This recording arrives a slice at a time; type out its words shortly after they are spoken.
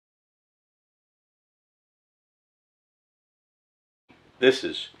This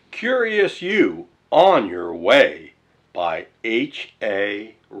is Curious You on Your Way by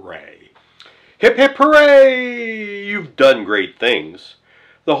H.A. Ray. Hip hip hooray! You've done great things.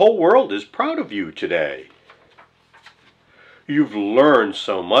 The whole world is proud of you today. You've learned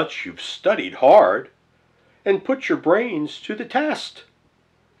so much, you've studied hard, and put your brains to the test.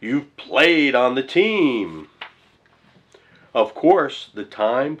 You've played on the team. Of course, the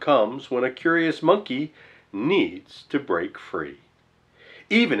time comes when a curious monkey needs to break free,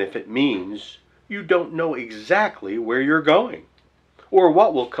 even if it means you don't know exactly where you're going or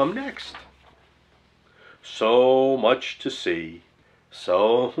what will come next. So much to see,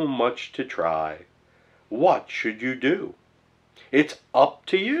 so much to try. What should you do? It's up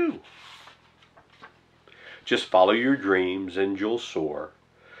to you. Just follow your dreams and you'll soar.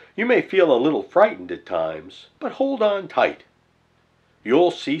 You may feel a little frightened at times, but hold on tight.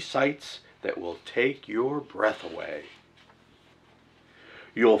 You'll see sights that will take your breath away.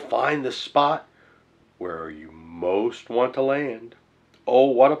 You'll find the spot where you most want to land. Oh,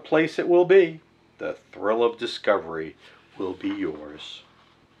 what a place it will be. The thrill of discovery will be yours.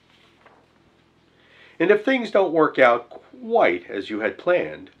 And if things don't work out quite as you had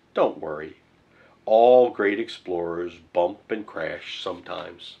planned, don't worry. All great explorers bump and crash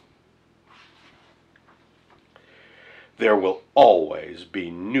sometimes. There will always be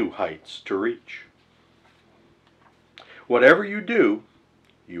new heights to reach. Whatever you do,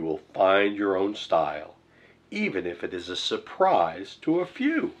 you will find your own style, even if it is a surprise to a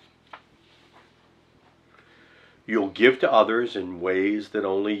few. You'll give to others in ways that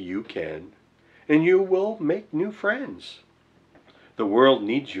only you can, and you will make new friends. The world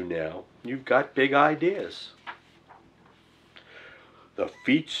needs you now. You've got big ideas. The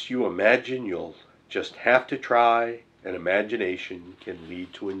feats you imagine, you'll just have to try, and imagination can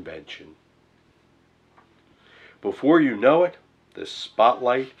lead to invention. Before you know it, the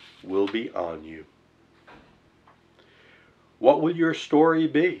spotlight will be on you. What will your story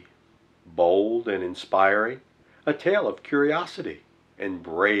be? Bold and inspiring, a tale of curiosity and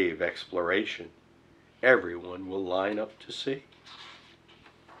brave exploration. Everyone will line up to see.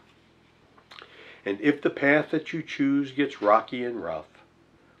 And if the path that you choose gets rocky and rough,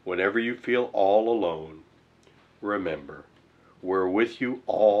 whenever you feel all alone, remember, we're with you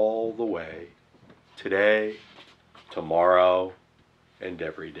all the way, today, tomorrow, and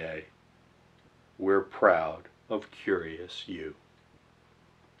every day. We're proud of Curious You.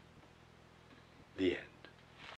 The end.